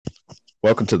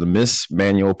Welcome to the Miss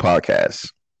Manual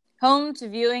Podcast. Home to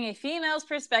viewing a female's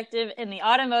perspective in the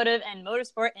automotive and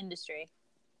motorsport industry.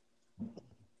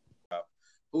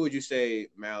 Who would you say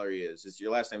Mallory is?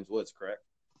 Your last name's Woods, correct?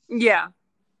 Yeah.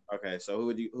 Okay, so who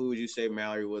would you say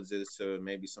Mallory Woods is to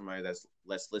maybe somebody that's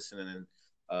less listening and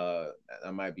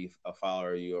that might be a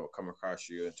follower of you or come across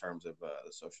you in terms of the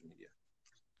social media?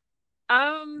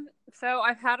 So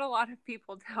I've had a lot of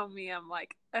people tell me I'm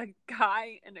like a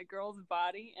guy in a girl's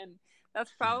body, and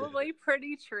that's probably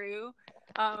pretty true.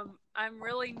 I'm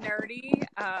really nerdy.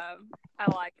 I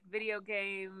like video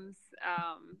games.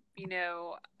 I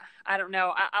don't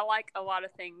know. I like a lot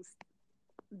of things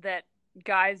that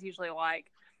guys usually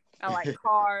like. I like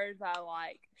cars. I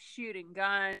like shooting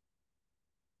guns.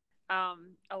 A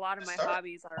lot of my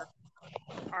hobbies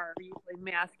are usually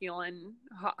masculine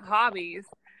hobbies.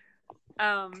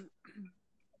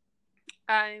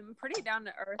 I'm pretty down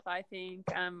to earth, I think.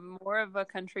 I'm more of a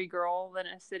country girl than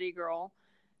a city girl.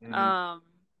 Mm-hmm.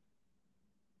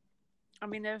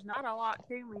 There's not a lot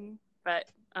to me,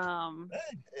 but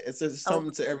it's just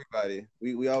something to everybody.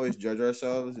 We always judge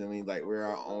ourselves, and we're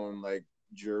our own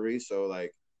jury, so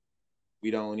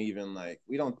we don't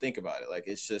think about it.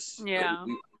 It's just we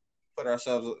put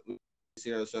ourselves, we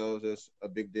see ourselves as a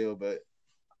big deal, but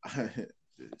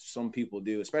some people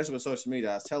do, especially with social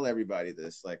media. I tell everybody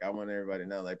this. I want everybody to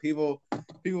know. People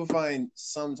find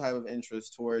some type of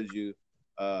interest towards you,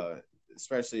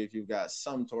 especially if you've got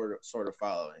some sort of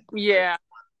following. Yeah,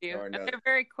 and they're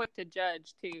very quick to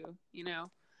judge too.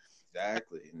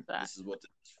 Exactly. And this is what this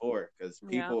is for, because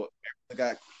people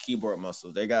got keyboard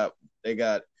muscles. They got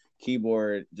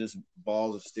keyboard just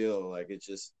balls of steel. It's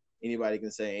just anybody can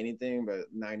say anything,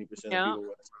 but 90% of people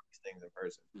want to say these things in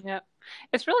person. Yeah,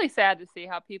 it's really sad to see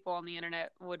how people on the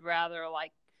internet would rather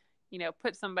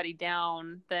put somebody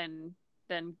down than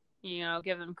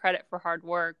give them credit for hard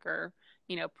work or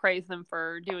praise them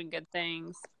for doing good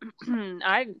things.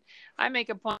 I make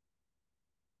a point.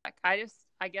 I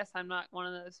guess I'm not one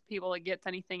of those people that gets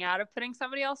anything out of putting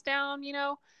somebody else down.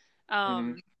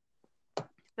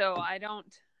 So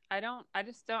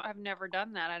I've never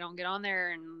done that. I don't get on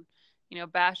there and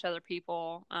bash other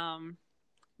people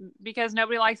because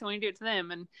nobody likes it when you do it to them,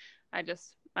 and I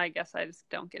guess I just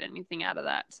don't get anything out of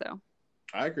that. So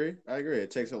I agree.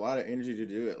 It takes a lot of energy to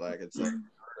do it. It's to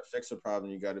fix a problem,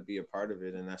 you got to be a part of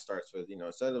it, and that starts with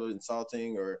instead of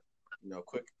insulting or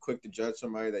quick to judge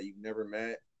somebody that you've never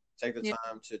met, take the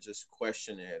time to just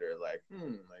question it, or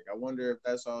I wonder if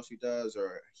that's all she does,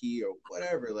 or he, or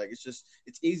whatever.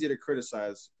 It's easy to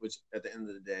criticize, which at the end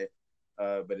of the day,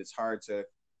 but it's hard to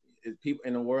people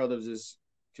in the world of just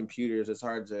computers. It's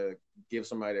hard to give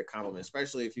somebody a compliment,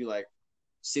 especially if you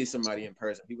see somebody in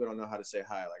person. People don't know how to say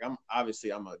hi. I'm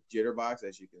a jitterbox,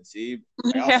 as you can see.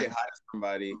 I'll say hi to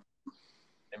somebody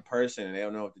in person and they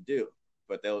don't know what to do,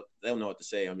 but they'll know what to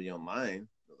say online.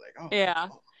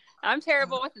 I'm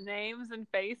terrible with names and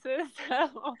faces,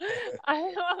 so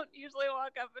I don't usually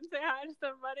walk up and say hi to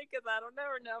somebody because I don't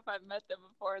never know if I've met them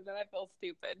before, and then I feel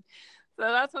stupid. So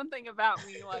that's one thing about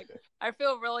me. I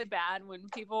feel really bad when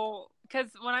people,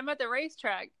 because when I'm at the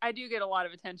racetrack, I do get a lot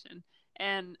of attention.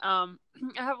 And I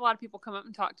have a lot of people come up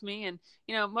and talk to me, and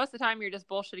most of the time you're just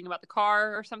bullshitting about the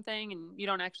car or something, and you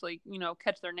don't actually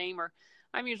catch their name. Or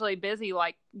I'm usually busy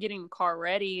getting the car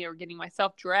ready or getting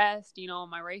myself dressed,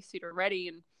 my race suit or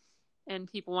ready, and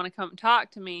people want to come and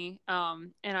talk to me,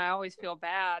 and I always feel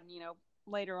bad.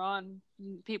 Later on,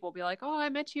 people will be like, "Oh, I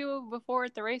met you before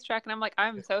at the racetrack," and I'm like,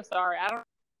 "I'm so sorry, I don't."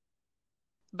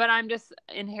 But I'm just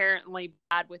inherently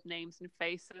bad with names and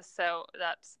faces, so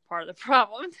that's part of the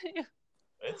problem too.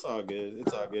 It's all good.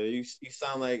 You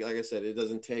sound like I said, it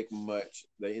doesn't take much.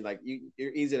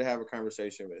 You're easy to have a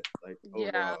conversation with,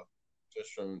 overall,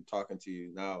 just from talking to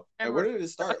you now. And where did it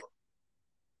start?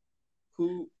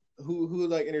 Who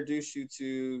introduced you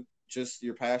to just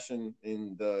your passion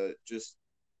in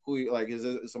who is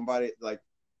it somebody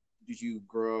did you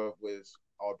grow up with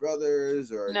all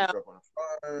brothers, or no. you grew up on a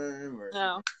farm, or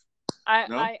no?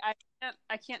 I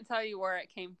can't tell you where it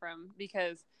came from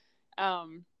because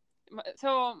my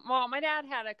dad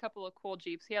had a couple of cool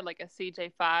Jeeps. He had a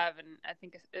CJ5 and I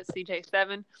think a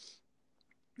CJ7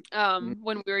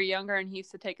 when we were younger, and he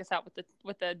used to take us out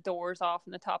with the doors off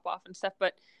and the top off and stuff,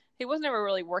 but he was never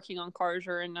really working on cars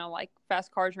or in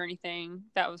fast cars or anything.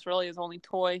 That was really his only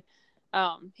toy.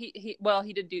 He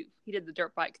did the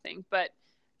dirt bike thing, but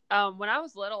when I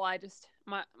was little,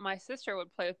 my sister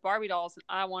would play with Barbie dolls, and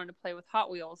I wanted to play with Hot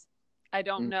Wheels. I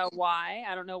don't know why.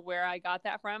 I don't know where I got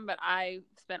that from, but I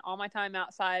spent all my time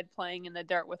outside playing in the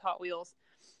dirt with Hot Wheels.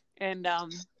 And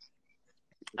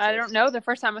I don't know. The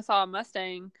first time I saw a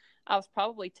Mustang, I was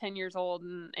probably 10 years old,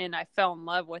 and I fell in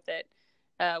love with it,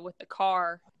 with the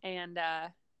car. And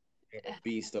A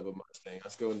beast of a Mustang.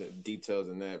 Let's go into details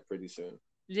in that pretty soon.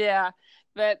 yeah,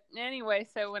 but anyway,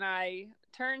 so when I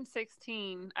turned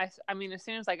 16, I mean, as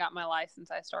soon as I got my license,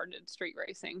 I started street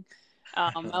racing.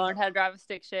 I learned how to drive a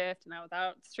stick shift, and I was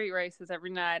out at street races every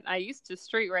night. I used to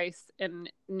street race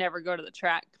and never go to the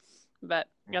track, but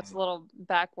that's a little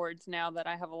backwards now that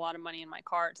I have a lot of money in my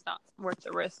car. It's not worth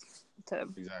the risk to.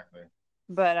 Exactly.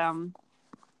 But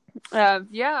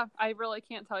yeah, I really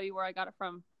can't tell you where I got it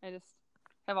from. I just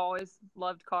have always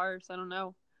loved cars. I don't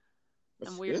know.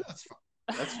 I'm weird. Yeah,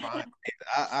 that's fine.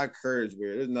 I encourage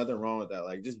weird. There's nothing wrong with that.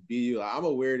 Like, just be you. Like, I'm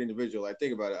a weird individual. Like,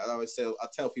 think about it. I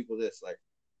tell people this. Like,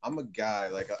 I'm a guy.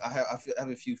 Like, I have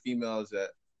a few females that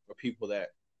or people that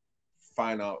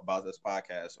find out about this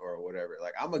podcast or whatever.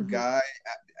 Like, I'm a guy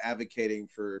advocating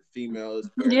for females.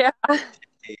 Yeah.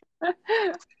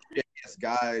 It's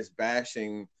guys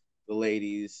bashing the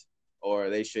ladies, or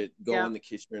they should go in the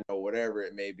kitchen or whatever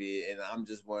it may be. And I'm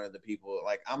just one of the people.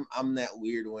 Like, I'm that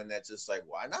weird one that's just like,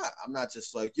 why not? I'm not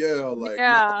just like, no, you're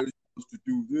supposed to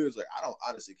do this. Like, I don't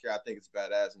honestly care. I think it's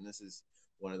badass, and this is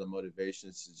one of the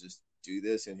motivations to just do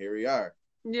this. And here we are.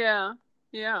 Yeah.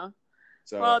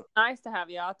 So, well, it's nice to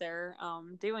have you out there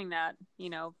doing that,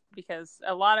 because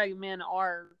a lot of men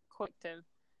are quick to,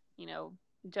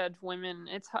 judge women.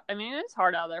 It's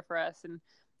hard out there for us. And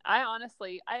I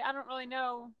honestly, I don't really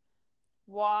know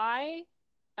why.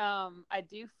 I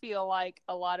do feel like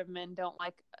a lot of men don't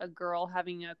like a girl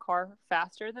having a car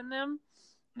faster than them.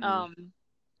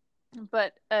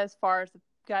 But as far as the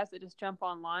guys that just jump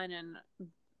online and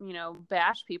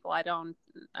bash people, I don't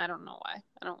know why.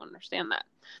 I don't understand that.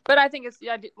 But I think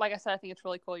like I said, I think it's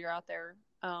really cool you're out there,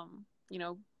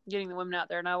 getting the women out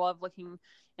there. And I love looking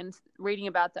and reading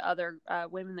about the other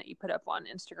women that you put up on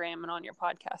Instagram and on your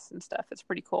podcasts and stuff. It's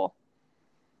pretty cool.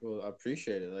 Well, I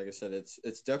appreciate it. Like I said, it's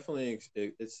definitely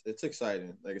it's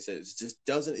exciting. Like I said,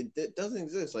 it doesn't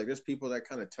exist. Like, there's people that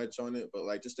kind of touch on it, but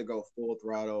like, just to go full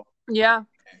throttle. Yeah.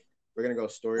 We're gonna go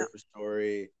story for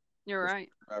story. You're right.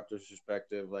 Raptor's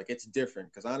perspective, like, it's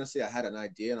different because honestly, I had an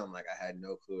idea and I'm like, I had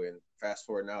no clue. And fast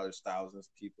forward now, there's thousands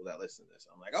of people that listen to this.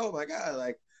 I'm like, oh my god,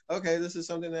 like, okay, this is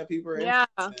something that people are interested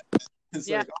in. It's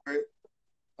like, all right.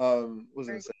 I was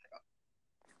gonna say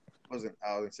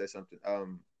something.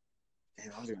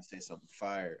 Damn, I was gonna say something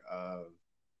fire.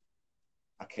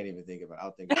 I can't even think of it.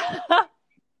 I'll think of it.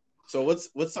 So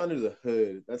what's under the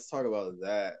hood? Let's talk about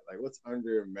that. Like, what's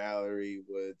under Mallory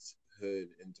Wood's hood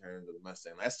in terms of the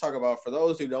Mustang? Let's talk about, for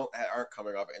those who aren't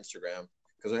coming off of Instagram,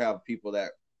 because we have people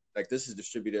that, like, this is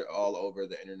distributed all over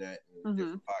the internet and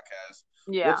different podcasts.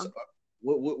 Yeah.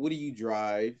 What do you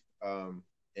drive?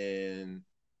 And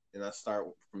I start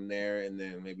from there, and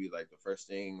then maybe like the first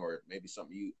thing, or maybe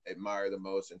something you admire the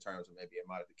most in terms of maybe a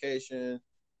modification,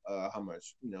 how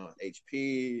much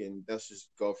HP, and let's just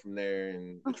go from there,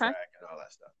 and the track and all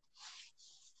that stuff.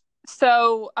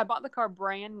 So I bought the car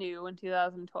brand new in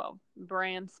 2012,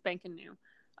 brand spanking new.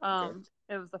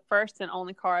 It was the first and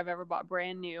only car I've ever bought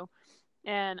brand new,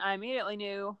 and I immediately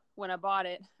knew when I bought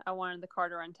it, I wanted the car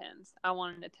to run 10s. I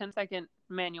wanted a 10-second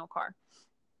manual car.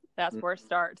 That's where it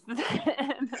starts.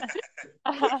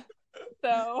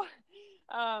 So,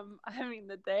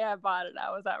 the day I bought it,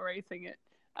 I was out racing it.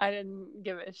 I didn't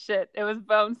give a shit. It was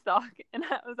bone stock, and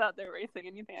I was out there racing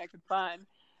anything I could find.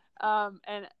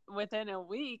 And within a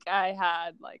week, I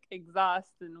had like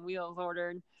exhaust and wheels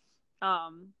ordered.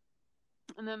 And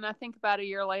then I think about a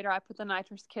year later, I put the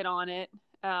nitrous kit on it,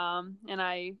 and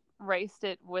I raced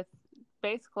it with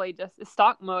basically just a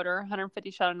stock motor,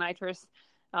 150 shot of nitrous.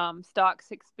 Stock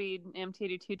 6-speed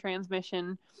MT82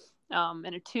 transmission, and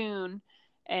a tune,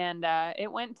 and it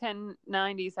went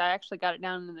 1090s. I actually got it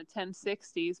down in the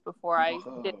 1060s before I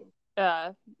did.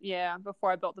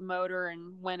 Before I built the motor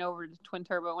and went over to twin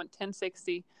turbo, went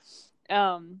 1060.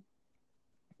 And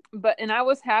I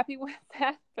was happy with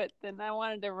that. But then I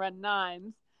wanted to run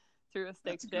 9s through a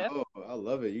stick shift. I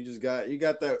love it. You just got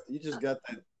that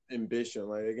ambition.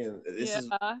 Like, again,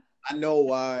 I know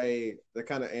why, to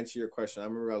kind of answer your question, I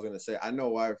remember I was going to say, I know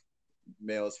why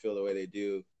males feel the way they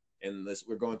do. And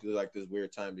we're going through like this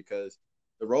weird time because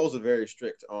the roles are very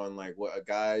strict on like what a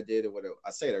guy did and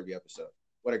I say it every episode.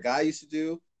 What a guy used to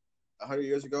do 100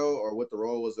 years ago, or what the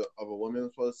role was of a woman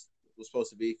was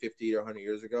supposed to be 50 or 100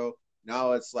 years ago.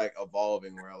 Now it's like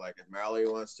evolving where, like,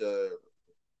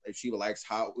 if she likes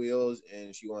Hot Wheels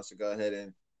and she wants to go ahead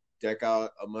and deck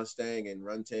out a Mustang and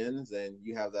run 10s, then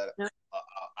you have that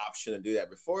option to do that.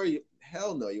 Before,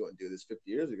 hell no, you wouldn't do this 50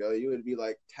 years ago. You would be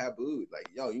like tabooed, like,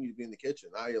 yo, you need to be in the kitchen.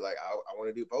 Now you're like, I want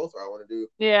to do both, or I want to do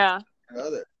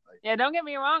another. Like, yeah, don't get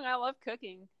me wrong, I love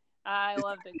cooking. I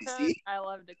love to cook. See? I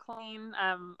love to clean.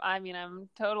 I'm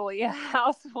totally a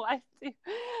housewife too.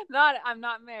 I'm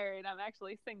not married. I'm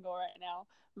actually single right now.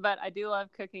 But I do love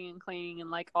cooking and cleaning and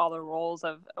like all the roles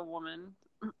of a woman.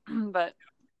 But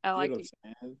I You like know to. what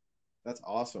I'm saying? That's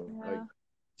awesome. Like Yeah.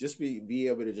 just be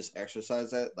able to just exercise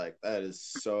that, like that is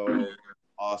so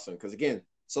awesome. Because again,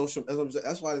 social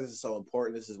that's why this is so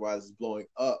important. This is why this is blowing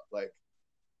up. Like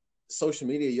social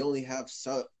media, you only have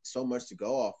so much to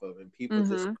go off of, and people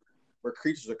just Mm-hmm. we're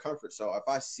creatures of comfort. So if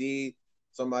I see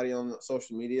somebody on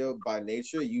social media, by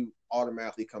nature, you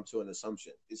automatically come to an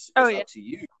assumption. Oh It's yeah. up to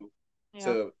you Yeah.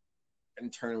 to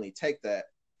internally take that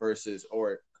versus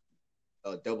or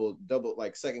double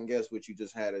like second guess what you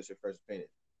just had as your first opinion.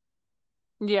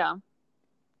 Yeah.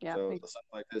 Yeah. So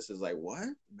something like this is like, what?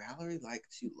 Mallory, like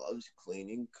she loves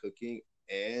cleaning, cooking,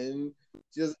 and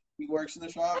just she works in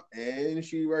the shop and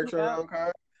she works her Yeah. own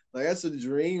car. Like that's a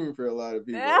dream for a lot of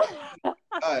people. Yeah.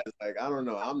 Guys, like I don't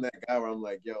know, I'm that guy where I'm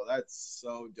like, yo, that's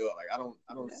so dope. Like I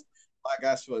don't. Black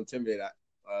guys feel intimidated,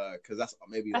 because that's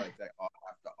maybe like that I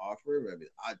have to offer. Maybe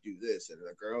I do this, and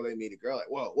a girl they meet a girl like,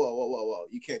 whoa,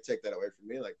 you can't take that away from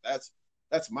me. Like that's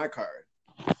my card.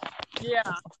 Yeah,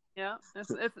 yeah,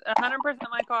 it's 100%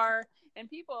 my car. And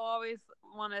people always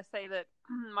want to say that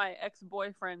my ex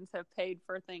boyfriends have paid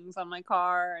for things on my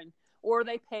car, or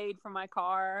they paid for my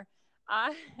car.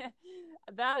 I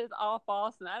that is all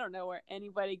false, and I don't know where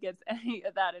anybody gets any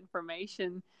of that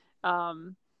information,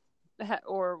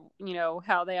 or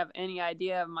how they have any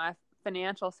idea of my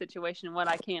financial situation and what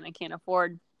I can and can't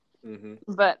afford. Mm-hmm.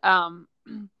 But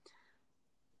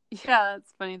yeah,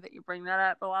 it's funny that you bring that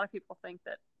up. A lot of people think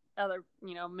that other,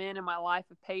 men in my life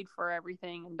have paid for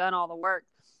everything and done all the work.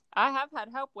 I have had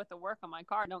help with the work on my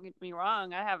car. Don't get me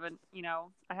wrong. I haven't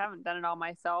done it all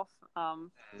myself.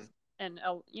 And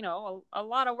a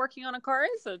lot of working on a car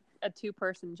is a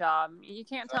two-person job. You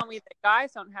can't tell me that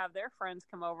guys don't have their friends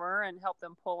come over and help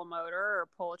them pull a motor or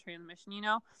pull a transmission.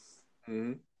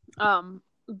 Mm-hmm.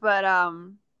 But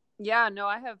yeah, no,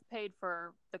 I have paid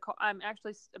for the car. I'm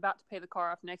actually about to pay the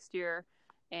car off next year,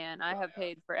 and I have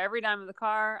paid for every dime of the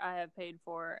car. I have paid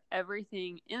for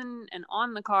everything in and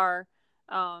on the car.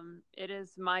 It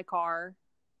is my car,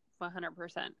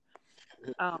 100%.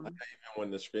 I even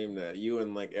wanted to scream that you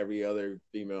and like every other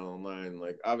female online.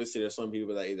 Like obviously, there's some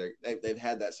people that either they've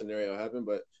had that scenario happen,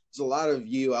 but there's a lot of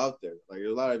you out there. Like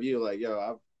there's a lot of you like, yo,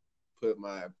 I've put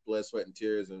my blood, sweat, and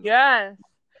tears and Yes.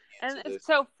 And into it's this.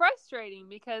 so frustrating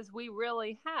because we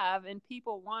really have, and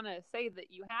people want to say that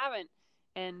you haven't,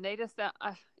 and they just don't.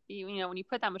 When you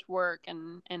put that much work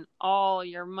and all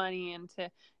your money into,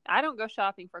 I don't go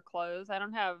shopping for clothes. I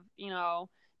don't have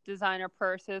designer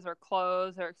purses or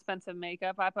clothes or expensive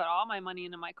makeup. I put all my money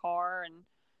into my car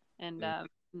and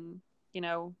you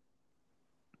know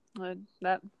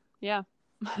that yeah.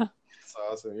 It's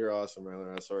awesome. You're awesome, man.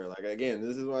 I'm sorry. Like again,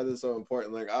 this is why this is so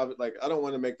important. I don't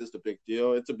want to make this a big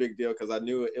deal. It's a big deal because I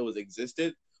knew it was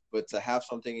existed, but to have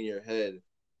something in your head,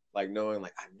 like knowing,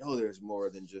 like I know there's more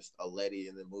than just a Letty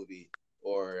in the movie,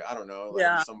 or I don't know, like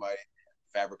Yeah. somebody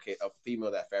fabricate a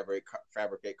female that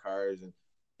fabricate cars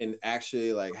and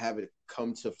actually like have it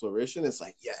come to fruition. It's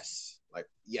like yes. But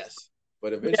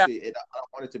Yeah. eventually, I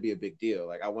don't want it to be a big deal.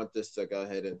 Like I want this to go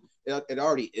ahead and it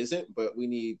already isn't, but we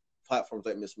need platforms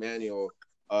like Miss Manual,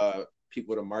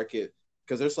 people to market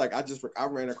because there's like I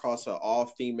ran across an all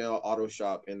female auto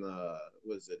shop in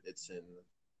it's in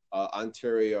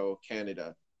Ontario,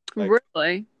 Canada. Like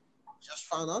Really. just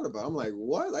found out about. I'm like,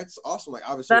 what? That's awesome. Like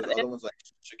obviously That there's other ones like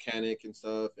Chicanic and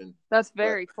stuff, that's but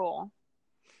very cool.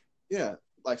 yeah,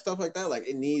 like stuff like that. Like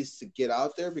it needs to get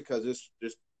out there because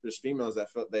there's females that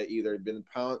felt that either been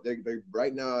they're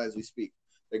right now as we speak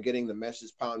they're getting the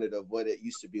message pounded of what it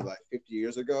used to be like 50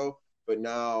 years ago, but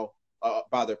now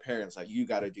by their parents, like you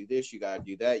got to do this, you got to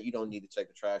do that. You don't need to take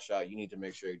the trash out. You need to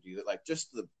make sure you do it. Like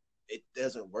it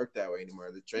doesn't work that way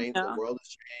anymore. The Yeah. world has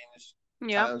changed,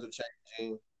 Yeah. times are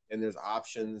changing, and there's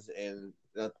options, and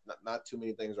not too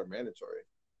many things are mandatory.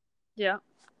 Yeah.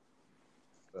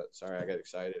 But sorry, I got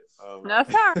excited.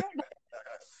 That's all right.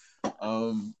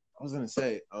 I was gonna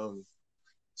say,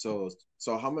 so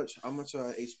how much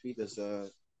HP does your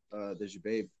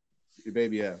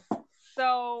baby have?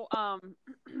 So,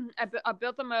 I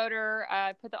built the motor.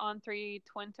 I put the On3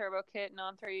 twin turbo kit and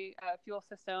On3 fuel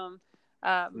system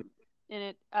in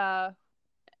it,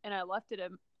 and I left it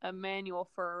a manual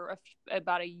for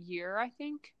about a year, I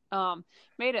think.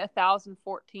 Made it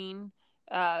 1,014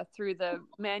 through the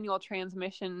manual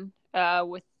transmission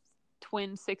with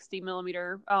twin 60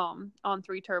 millimeter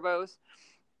On3 turbos.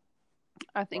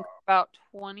 I think about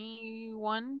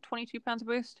 22 pounds of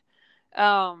boost.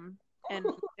 And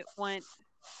it went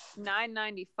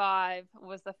 995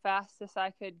 was the fastest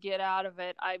I could get out of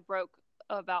it. I broke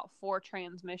about 4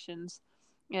 transmissions,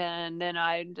 and then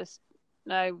I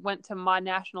went to my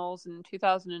nationals in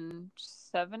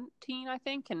 2017, I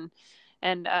think,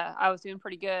 and I was doing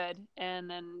pretty good. And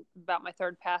then about my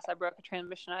 3rd pass, I broke a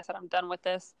transmission. I said, I'm done with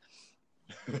this.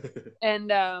 And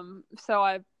so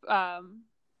I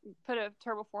put a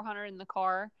turbo 400 in the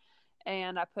car,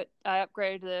 and I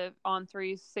upgraded the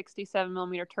On3 67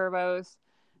 millimeter turbos,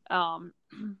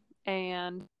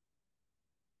 and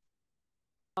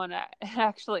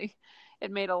actually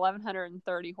it made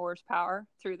 1130 horsepower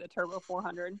through the turbo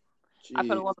 400. Jeez. I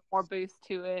put a little bit more boost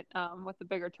to it with the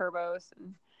bigger turbos,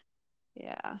 and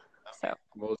yeah. So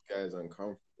most guys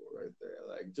uncomfortable right there,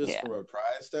 like just from a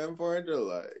pride standpoint, or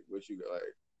like what you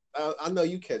like. I know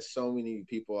you catch so many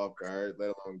people off guard, let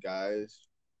alone guys.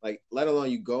 Like, let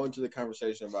alone you go into the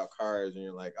conversation about cars and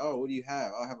you're like, oh, what do you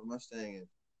have? Oh, I have a Mustang.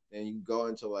 And you go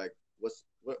into like,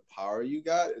 what power you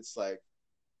got? It's like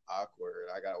awkward.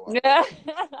 I got to walk. Yeah.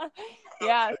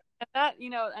 Yeah. And that,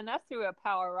 and that's through a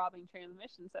power robbing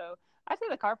transmission. So I say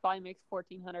the car probably makes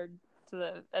 1,400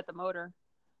 at the motor.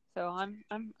 So I'm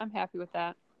happy with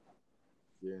that.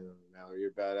 Yeah, now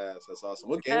you're badass. That's awesome.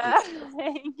 What game?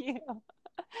 Thank you.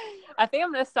 I think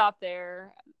I'm gonna stop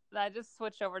there. I just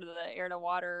switched over to the air to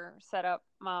water setup.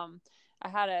 I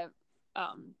had a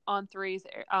On3's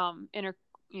air to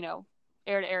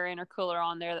air intercooler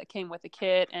on there that came with the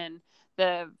kit, and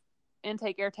the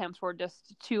intake air temps were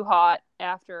just too hot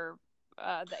after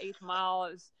the 8th mile.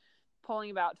 It was pulling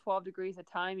about 12 degrees of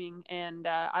timing, and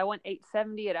I went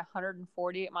 870 at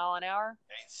 148 mile an hour.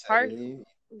 870,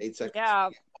 8 seconds. Yeah,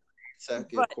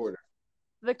 8-second quarter.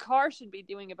 The car should be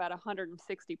doing about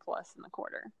 160 plus in the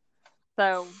quarter.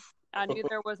 So I knew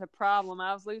there was a problem.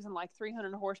 I was losing like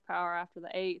 300 horsepower after the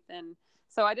 8th. And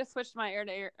so I just switched my air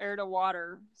to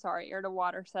water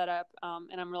setup.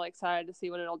 And I'm really excited to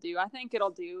see what it'll do. I think it'll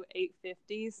do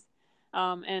 850s.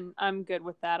 And I'm good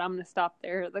with that. I'm going to stop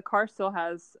there. The car still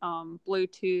has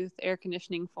Bluetooth, air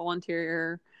conditioning, full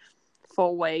interior,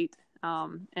 full weight.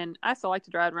 And I still like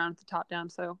to drive around with the top down.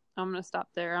 So I'm going to stop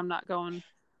there. I'm not going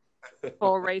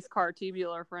full race car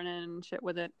tubular front end and shit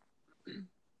with it.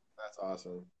 That's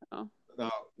awesome. Oh.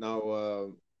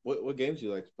 Now, what games do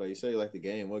you like to play? You say you like the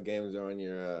game. What games are on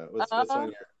your what's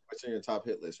on your top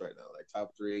hit list right now? Like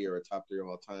top 3 or top 3 of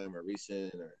all time or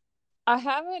recent or? I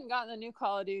haven't gotten the new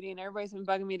Call of Duty, and everybody's been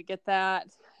bugging me to get that.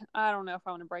 I don't know if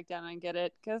I want to break down and get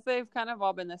it because they've kind of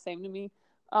all been the same to me.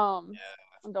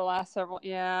 The last several,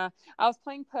 I was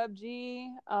playing PUBG,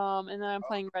 and then I'm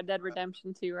playing Red Dead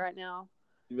Redemption 2 right now.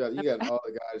 You got all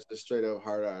the guys just straight up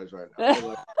hard eyes right now.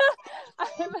 Like,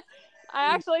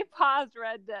 I actually paused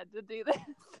Red Dead to do this.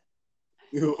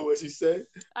 What'd you say?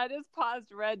 I just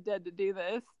paused Red Dead to do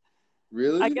this.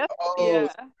 Really? I guess, yeah.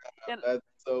 That's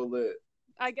so lit.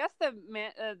 I guess the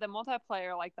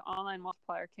multiplayer, like the online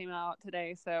multiplayer, came out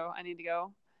today, so I need to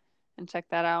go and check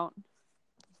that out.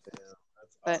 Damn,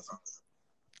 that's awesome.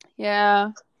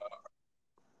 Yeah.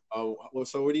 Well,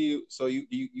 so what do you? So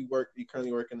you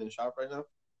currently working in the shop right now?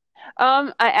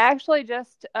 I actually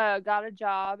just got a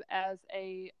job as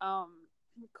a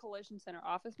collision center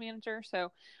office manager, so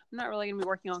I'm not really gonna be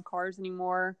working on cars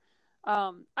anymore.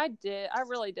 I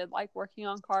really did like working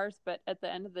on cars, but at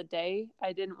the end of the day,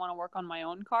 I didn't want to work on my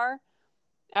own car.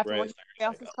 After working on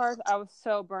somebody else's cars, I was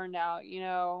so burned out.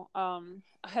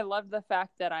 I loved the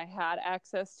fact that I had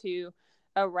access to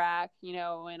a rack,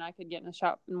 and I could get in the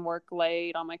shop and work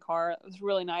late on my car. It was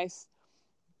really nice.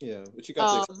 Yeah, but you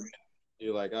got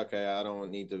you're like, okay, I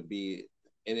don't need to be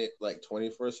in it like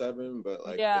 24/7, but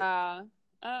like I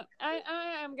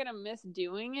am gonna miss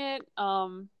doing it.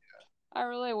 I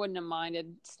really wouldn't have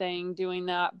minded doing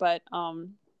that, but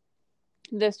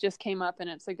this just came up and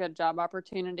it's a good job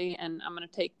opportunity, and I'm gonna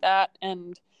take that.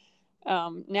 And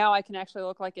now I can actually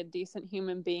look like a decent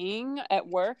human being at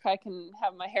work. I can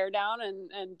have my hair down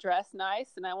and dress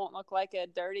nice, and I won't look like a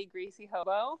dirty, greasy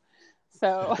hobo.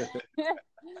 So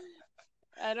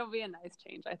it'll be a nice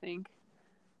change, I think.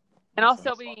 And I'll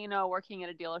still be, working at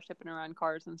a dealership and around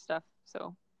cars and stuff.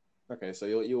 So. Okay, so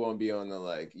you won't be on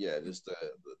the just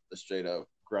the straight up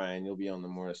grind. You'll be on the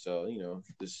more so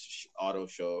this auto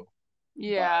show.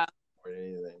 Yeah. Or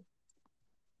anything.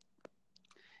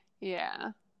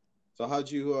 Yeah. So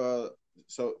how'd you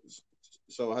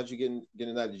how'd you get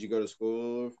in that? Did you go to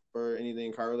school for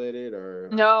anything car related or?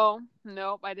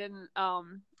 Nope, I didn't.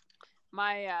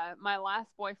 My last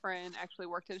boyfriend actually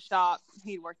worked at a shop.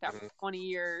 He worked out for 20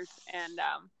 years, and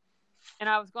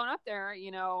I was going up there.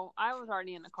 I was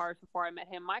already in the cars before I met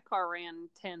him. My car ran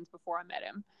 10s before I met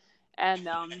him, and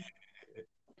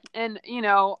And, you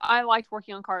know, I liked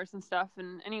working on cars and stuff.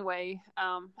 And anyway,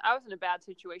 I was in a bad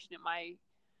situation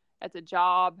at the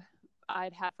job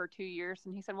I'd had for 2 years.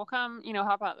 And he said, well, come, you know,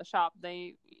 help out at the shop.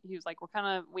 He was like,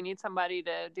 we need somebody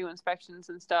to do inspections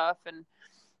and stuff. And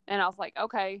I was like,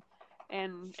 okay.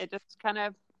 And it just kind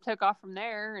of took off from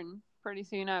there. And pretty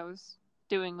soon I was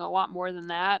doing a lot more than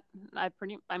that. I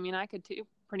could do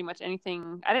pretty much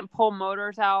anything. I didn't pull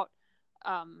motors out,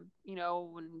 you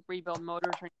know, and rebuild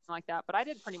motors or anything like that, but I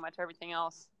did pretty much everything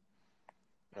else.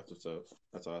 That's what's up.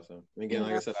 That's awesome. And again,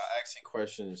 like I said, I ask you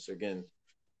questions again.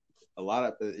 A lot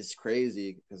of it's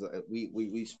crazy because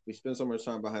we spend so much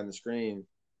time behind the screen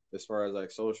as far as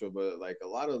like social, but like a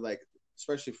lot of like,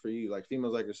 especially for you, like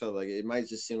females like yourself, like it might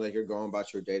just seem like you're going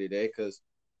about your day to day because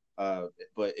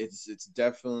but it's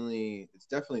definitely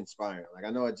inspiring. Like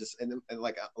I know it just and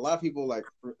like a lot of people, like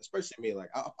especially me, like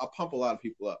I'll pump a lot of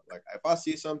people up. Like if I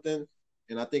see something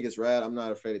and I think it's rad, I'm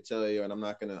not afraid to tell you, and I'm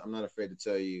not afraid to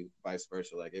tell you vice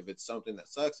versa. Like if it's something that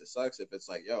sucks, it sucks. If it's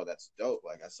like, yo, that's dope,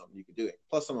 like that's something you could do.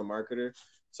 Plus I'm a marketer,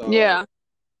 so yeah,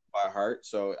 by heart.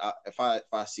 So if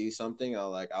I see something,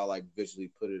 I'll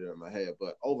visually put it in my head.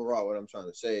 But overall, what I'm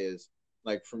trying to say is,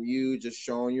 like from you just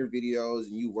showing your videos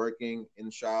and you working in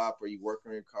the shop or you working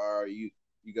in your car, or you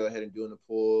go ahead and doing the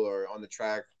pool or on the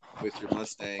track with your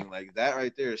Mustang, like that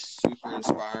right there is super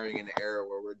inspiring in the era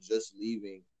where we're just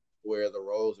leaving, where the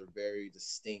roles are very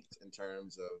distinct in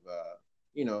terms of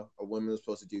you know, a woman is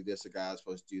supposed to do this, a guy is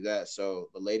supposed to do that. So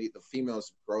the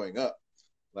females growing up,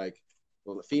 like,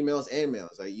 well, the females and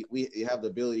males, like we have the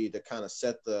ability to kind of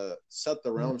set the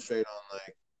realm straight on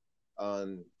like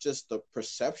on just the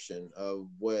perception of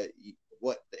what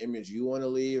the image you want to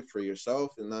leave for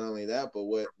yourself, and not only that, but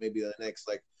what maybe the next,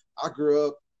 like I grew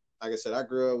up, like I said,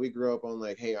 we grew up on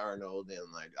like Hey Arnold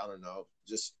and like I don't know,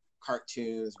 just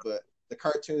cartoons, but the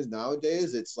cartoons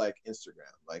nowadays it's like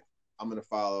Instagram, like I'm gonna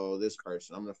follow this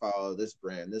person, I'm gonna follow this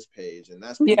brand, this page, and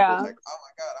that's people like, oh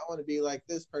my god, I want to be like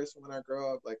this person when I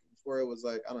grow up. Like before it was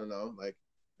like I don't know, like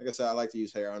I said, I like to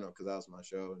use Hey Arnold because that was my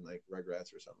show, and like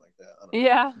Rugrats or something like that. I don't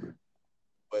know.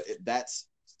 But that's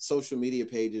social media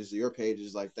pages, your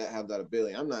pages like that have that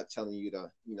ability. I'm not telling you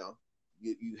to, you know,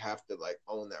 you have to like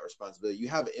own that responsibility. You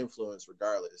have an influence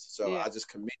regardless. So I just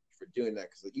commend you for doing that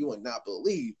because like, you would not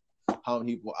believe how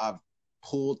many people I've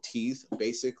pulled teeth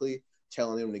basically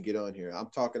telling them to get on here. I'm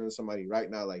talking to somebody right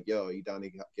now like, yo, are you down to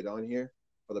get on here?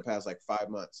 For the past like 5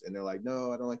 months. And they're like,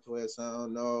 no, I don't like the way it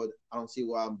sounds. No, I don't see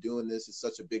why I'm doing this. It's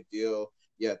such a big deal.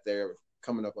 Yet they're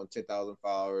coming up on 10,000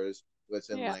 followers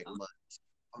within like months.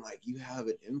 I'm like, you have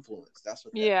an influence. That's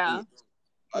what that is.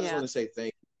 I just want to say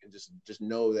thank you and just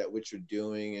know that what you're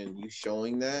doing and you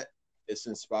showing that it's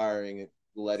inspiring and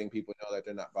letting people know that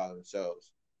they're not by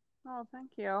themselves. Oh,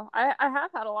 thank you. I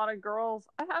have had a lot of girls.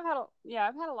 I've had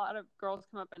a lot of girls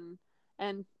come up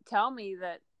and tell me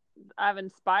that I've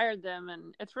inspired them,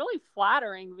 and it's really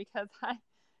flattering because I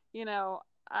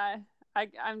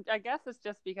guess it's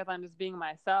just because I'm just being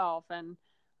myself and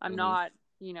I'm not,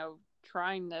 you know,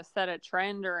 trying to set a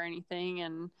trend or anything,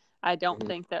 and I don't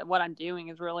think that what I'm doing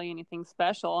is really anything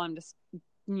special. I'm just,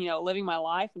 you know, living my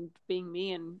life and being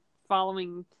me and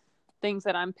following things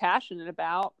that I'm passionate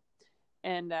about.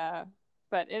 And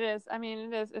but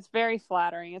it's very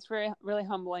flattering. It's really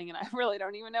humbling, and I really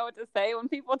don't even know what to say when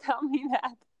people tell me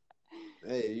that.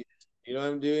 Hey, you don't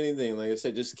have to do anything. Like I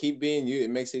said, just keep being you. It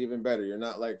makes it even better. You're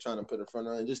not like trying to put a front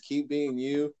on it. Just keep being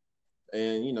you.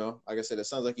 And, you know, like I said, it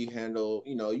sounds like you handle,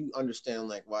 you know, you understand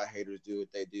like why haters do what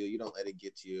they do. You don't let it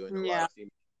get to you. And a lot of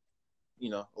females, you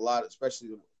know, especially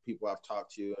the people I've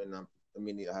talked to and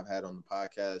I've had on the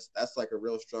podcast, that's like a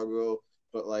real struggle.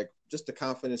 But like just the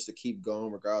confidence to keep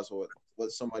going regardless of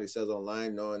what somebody says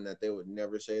online, knowing that they would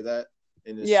never say that.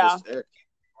 And it's just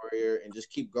warrior and just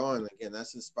keep going. Again,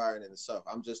 that's inspiring in itself.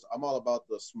 I'm all about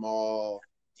the small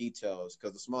details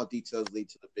because the small details lead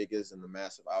to the biggest and the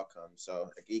massive outcomes. So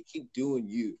like, you keep doing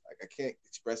you. Like I can't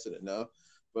express it enough,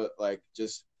 but like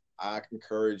just I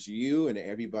encourage you and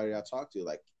everybody I talk to.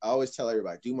 Like I always tell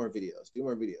everybody, do more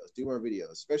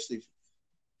videos, especially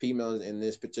females in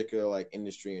this particular like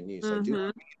industry and niche. Like do more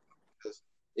videos because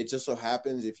it just so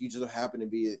happens if you just happen to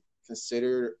be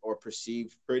considered or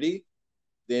perceived pretty,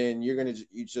 then you're gonna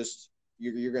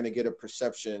get a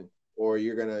perception, or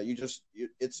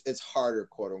it's harder,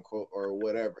 quote unquote, or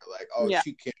whatever. Like,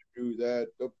 she can't do that.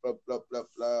 Blah, blah, blah, blah,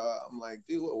 blah. I'm like,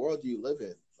 dude, what world do you live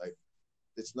in? Like,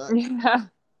 it's not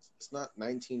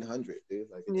 1900, dude.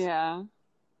 Like, it's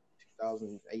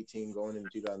 2018 going into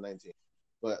 2019.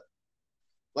 But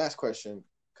last question,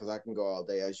 because I can go all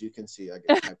day. As you can see, I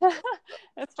get hyped.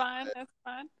 That's fine. That's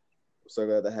fine. I'm so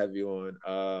glad to have you on.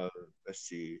 Let's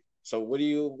see. So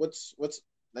what's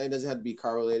it doesn't have to be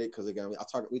car related because again,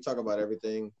 we talk about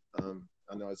everything.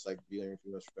 I know it's like viewing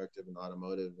from your perspective in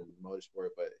automotive and motorsport,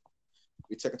 but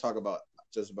we talk about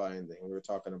just about anything. We were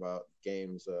talking about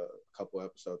games a couple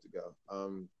episodes ago.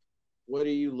 What are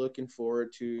you looking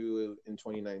forward to in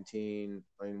 2019?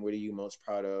 And what are you most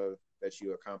proud of that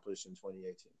you accomplished in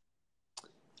 2018?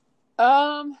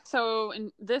 So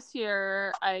in this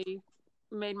year, I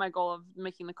made my goal of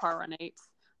making the car run 8s.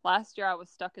 Last year, I was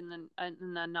stuck in the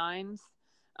 9s.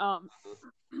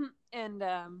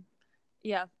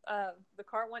 The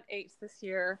car went 8s this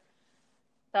year.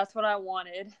 That's what I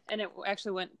wanted, and it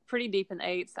actually went pretty deep in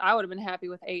 8s. I would have been happy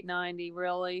with 890,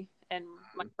 really. And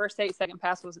my first 8-second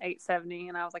pass was an 870,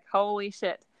 and I was like, "Holy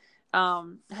shit!" I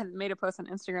had made a post on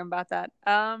Instagram about that.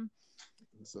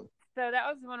 So that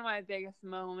was one of my biggest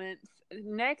moments.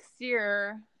 Next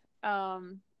year, it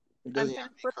doesn't have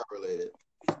to be car related.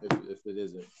 If it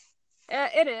isn't,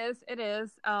 it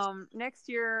is. Next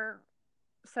year,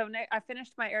 I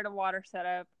finished my air to water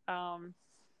setup.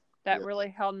 That really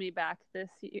held me back this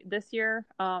year.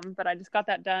 But I just got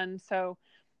that done. So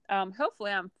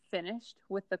hopefully I'm finished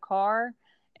with the car.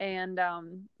 And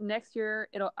next year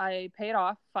I pay it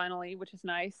off finally, which is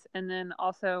nice. And then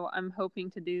also I'm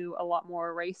hoping to do a lot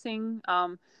more racing.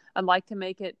 I'd like to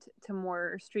make it to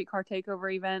more Streetcar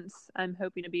Takeover events. I'm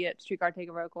hoping to be at Streetcar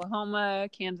Takeover Oklahoma,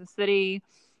 Kansas City,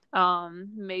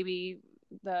 maybe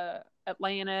the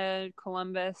Atlanta,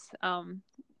 Columbus.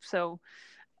 So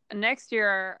next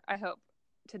year I hope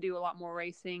to do a lot more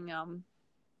racing.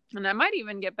 And I might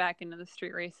even get back into the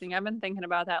street racing. I've been thinking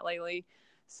about that lately.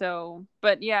 So,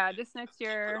 but yeah, just next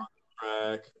year.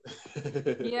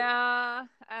 Yeah.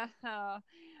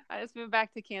 I just moved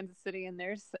back to Kansas City, and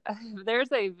there's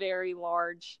a very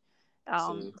large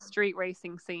street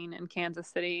racing scene in Kansas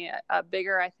City,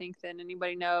 bigger, I think, than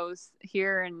anybody knows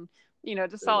here, and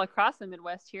just all across the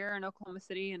Midwest here in Oklahoma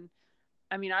City. And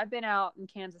I mean, I've been out in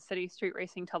Kansas City street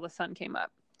racing till the sun came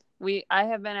up. I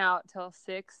have been out till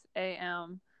 6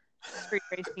 a.m. street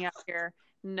racing out here.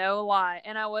 No lie.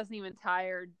 And I wasn't even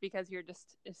tired because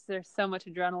there's so much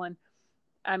adrenaline.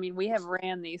 I mean, we have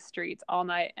ran these streets all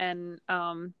night, and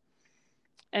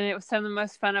it was some of the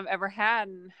most fun I've ever had.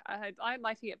 And I'd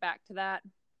like to get back to that.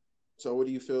 So what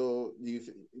do you feel?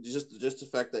 Just the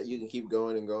fact that you can keep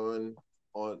going and going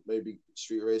on maybe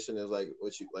street racing is like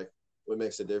what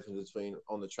makes the difference between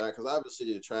on the track? Because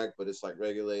obviously the track, but it's like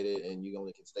regulated and you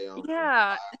only can stay on from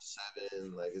 5 to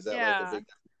 7. Like, is that like a big difference?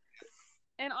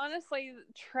 And honestly,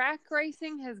 track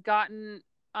racing has gotten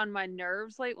on my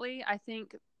nerves lately. I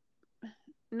think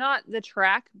not the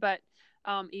track, but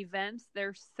events.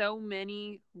 There's so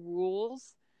many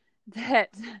rules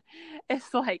that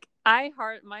it's like my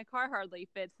car hardly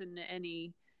fits into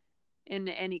any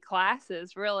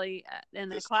classes, really.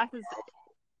 And the classes.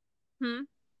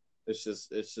 It's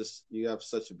just you have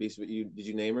such a beast. But did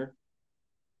you name her?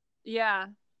 Yeah.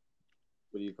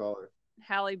 What do you call her?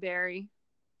 Halle Berry.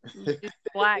 She's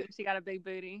black. She got a big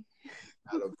booty.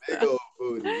 Got a big old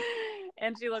booty.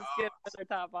 And she looks good with her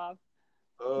top off.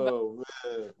 Oh,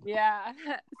 man. Yeah.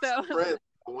 So Brent,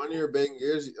 one of your bang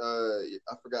years,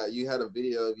 I forgot you had a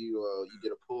video of you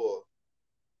did a pull,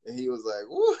 and he was like,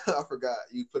 "Woo!" I forgot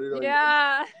you put it on.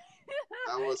 Yeah.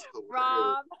 That was hilarious.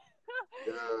 Rob.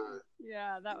 Yeah.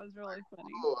 Yeah, that was really funny.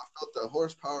 Oh, I felt the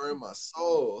horsepower in my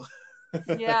soul.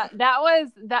 Yeah, that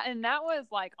was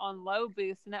like on low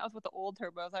boost, and that was with the old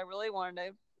turbos. I really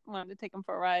wanted to take them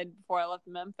for a ride before I left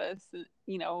Memphis,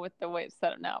 with the way it's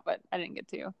set up now, but I didn't get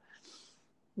to.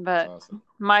 But awesome.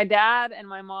 My dad and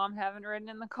my mom haven't ridden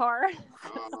in the car.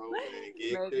 Oh, man.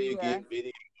 Get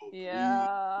video.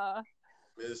 Yeah.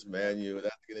 Miss Manu,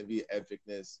 that's going to be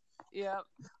epicness. Yep.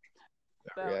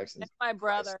 So, my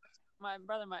brother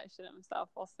might shit himself.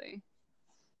 We'll see.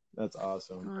 That's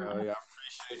awesome. I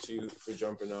appreciate you for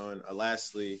jumping on.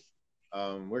 Lastly,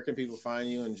 where can people find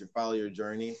you and follow your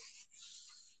journey?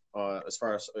 As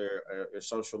far as your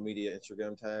social media,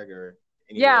 Instagram tag or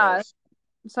anywhere else?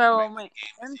 So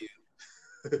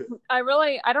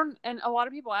I don't, and a lot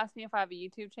of people ask me if I have a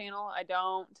YouTube channel. I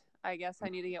don't. I guess I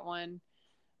need to get one.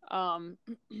 Well,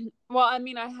 I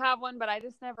mean, I have one, but I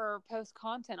just never post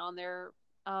content on there.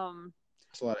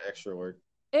 It's a lot of extra work.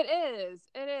 It is,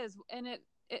 and it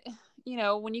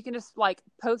when you can just like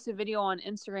post a video on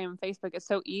Instagram and Facebook, it's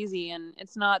so easy, and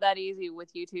it's not that easy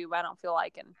with YouTube. I don't feel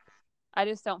like, and I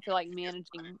just don't feel like managing.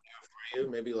 For you,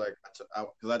 maybe like,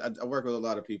 because I work with a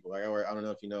lot of people. Like I don't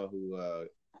know if you know who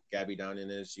Gabby Downing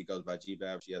is. She goes by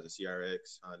GBAB. She has a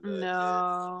CRX Honda.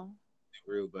 No.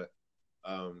 But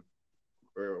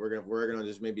we're gonna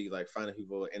just maybe like find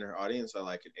people in her audience or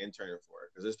like an intern for her,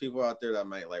 because there's people out there that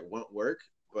might like want work,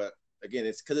 but again,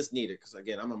 it's because it's needed. Because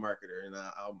again, I'm a marketer, and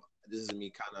this is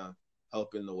me kind of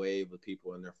helping the wave with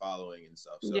people and their following and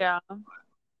stuff. So Yeah.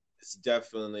 it's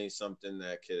definitely something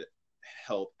that could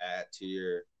help add to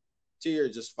your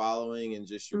just following and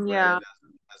just your brand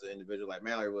as an individual. Like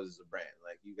Mallory was a brand.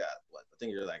 Like you got what? I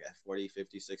think you're like at 40,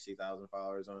 50, 60,000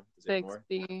 followers on. Is it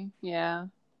 60, more? yeah.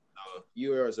 So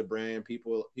you are as a brand,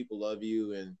 people love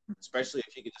you, and especially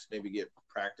if you could just maybe get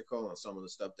practical on some of the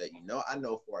stuff that you know. I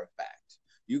know for a fact.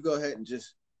 You go ahead and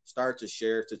just start to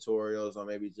share tutorials on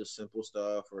maybe just simple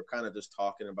stuff or kind of just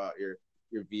talking about your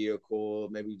vehicle,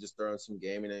 maybe just throwing some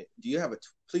gaming in. Do you have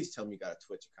please tell me you got a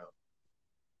Twitch account?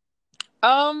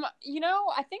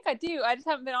 I think I do. I just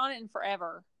haven't been on it in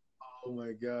forever. Oh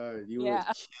my God. You yeah,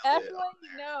 would definitely.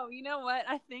 No, you know what?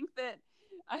 I think that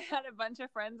I had a bunch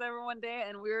of friends over one day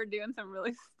and we were doing some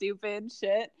really stupid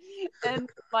shit. And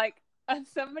like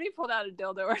somebody pulled out a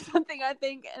dildo or something, I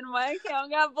think, and my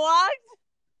account got blocked.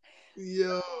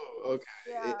 Yo, okay.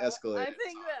 Yeah, It escalated. I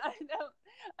think that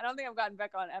I don't think I've gotten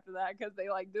back on after that because they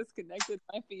like disconnected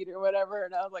my feed or whatever,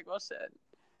 and I was like, well, shit.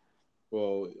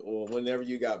 Well, whenever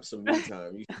you got some me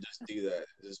time, you should just do that.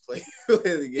 Just play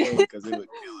the game because it would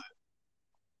kill it.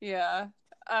 Yeah.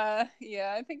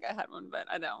 Yeah, I think I had one, but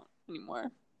I don't anymore.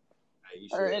 Hey, you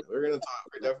should. We're gonna talk.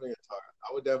 We're definitely gonna talk.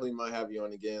 I would definitely might have you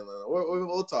on again.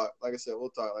 We'll talk. Like I said, we'll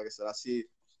talk. Like I said,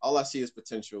 all I see is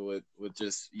potential with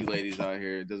just you ladies out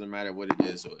here. It doesn't matter what it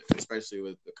is, especially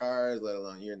with the cars, let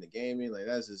alone you're in the gaming. Like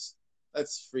that's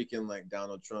freaking like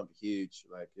Donald Trump huge.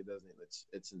 Like it doesn't.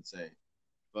 It's insane.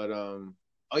 But oh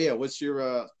yeah, what's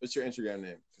your Instagram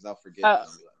name? Because I'll forget.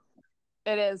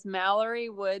 It is Mallory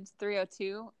Woods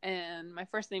 302, and my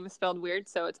first name is spelled weird,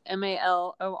 so it's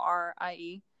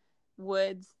Malorie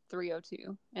Woods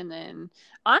 302. And then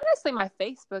honestly, my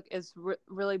Facebook is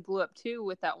really blew up too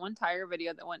with that one tire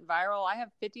video that went viral. I have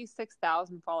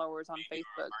 56,000 followers on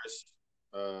Facebook.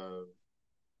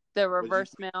 The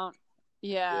reverse mount.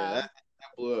 Yeah. That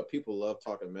blew up. People love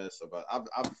talking mess about.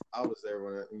 I was there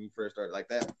when you first started like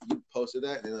that. You posted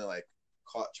that and then like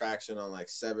caught traction on like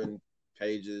 7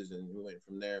 pages and we went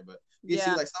from there. But you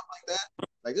see like stuff like that.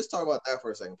 Like just talk about that for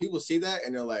a second. People see that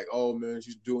and they're like, "Oh man,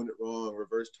 she's doing it wrong.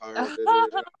 Reverse tire."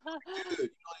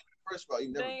 Dude, first of all,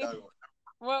 you've never done one.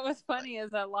 What was funny is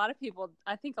that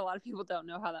I think a lot of people don't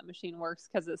know how that machine works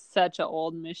because it's such an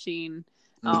old machine.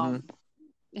 I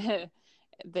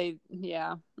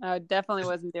definitely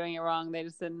wasn't doing it wrong. They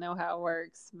just didn't know how it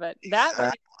works. But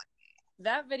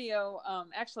that video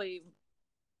actually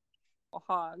a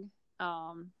hog.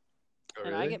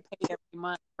 And I get paid every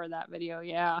month for that video.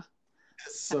 Yeah.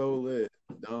 It's so lit.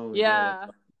 Yeah.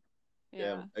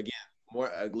 Again,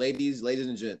 more ladies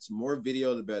and gents, more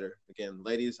video the better. Again,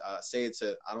 ladies, I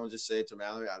don't just say it to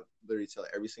Mallory. I literally tell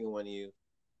every single one of you.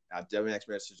 I definitely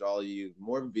message all of you. The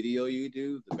more video you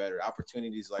do, the better.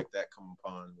 Opportunities like that come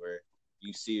upon where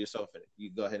you see yourself in it. You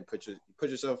go ahead and put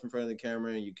yourself in front of the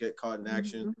camera and you get caught in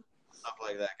action. Stuff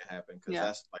like that can happen because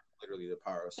that's like literally the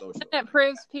power of social. And it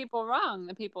proves people wrong.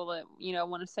 The people that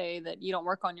want to say that you don't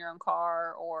work on your own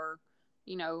car or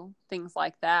things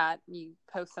like that. You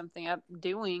post something up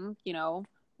doing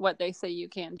what they say you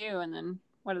can't do, and then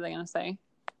what are they going to say?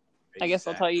 Exactly. I guess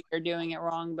they'll tell you you're doing it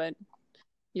wrong, but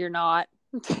you're not.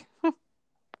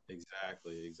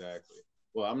 Exactly.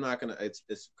 Well, I'm not gonna.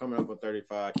 It's coming up on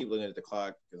 35. I keep looking at the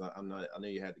clock because I'm not. I know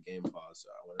you had the game pause. So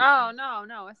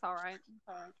no, it's all right.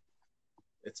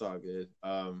 It's all good.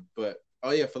 But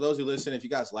oh yeah, for those who listen, if you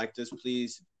guys like this,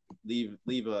 please leave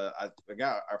I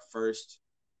got our first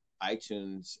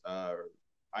iTunes. I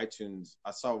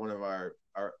saw one of our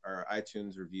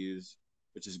iTunes reviews,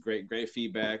 which is great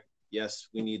feedback. Yes,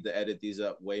 we need to edit these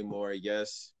up way more.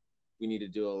 Yes, we need to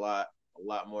do a lot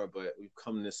more, but we've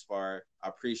come this far. I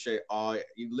appreciate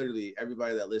literally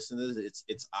everybody that listens to this.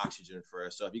 It's oxygen for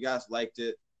us. So if you guys liked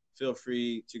it, feel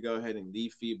free to go ahead and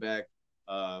leave feedback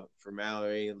for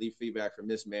Mallory, leave feedback for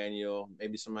Miss Manuel,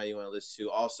 maybe somebody you want to listen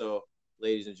to. Also,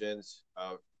 ladies and gents,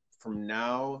 from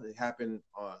now, it happened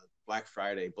on Black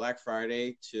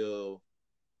Friday till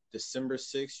December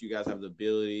 6th, you guys have the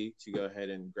ability to go ahead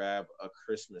and grab a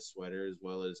Christmas sweater as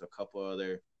well as a couple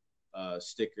other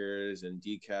stickers and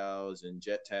decals and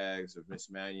jet tags of Miss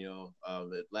Manuel.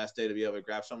 The last day to be able to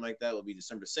grab something like that will be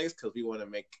December 6th because we want to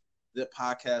make the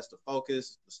podcast the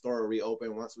focus. The store will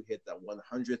reopen once we hit that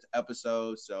 100th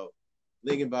episode. So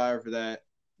link and buy for that.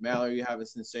 Mallory, you have a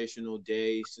sensational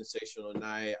day, sensational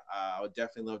night. I would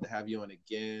definitely love to have you on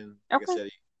again. Like I said,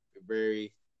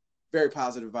 very, very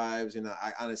positive vibes, and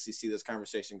I honestly see this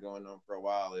conversation going on for a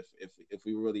while if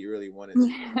we really, really wanted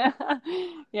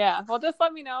to. Yeah, well, just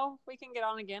let me know. We can get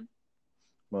on again.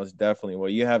 Most definitely. Well,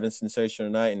 you have a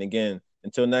sensational night, and again,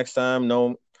 until next time,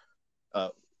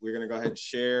 We're going to go ahead and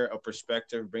share a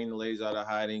perspective, bring the ladies out of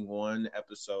hiding one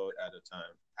episode at a time.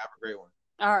 Have a great one.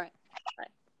 All right. Bye.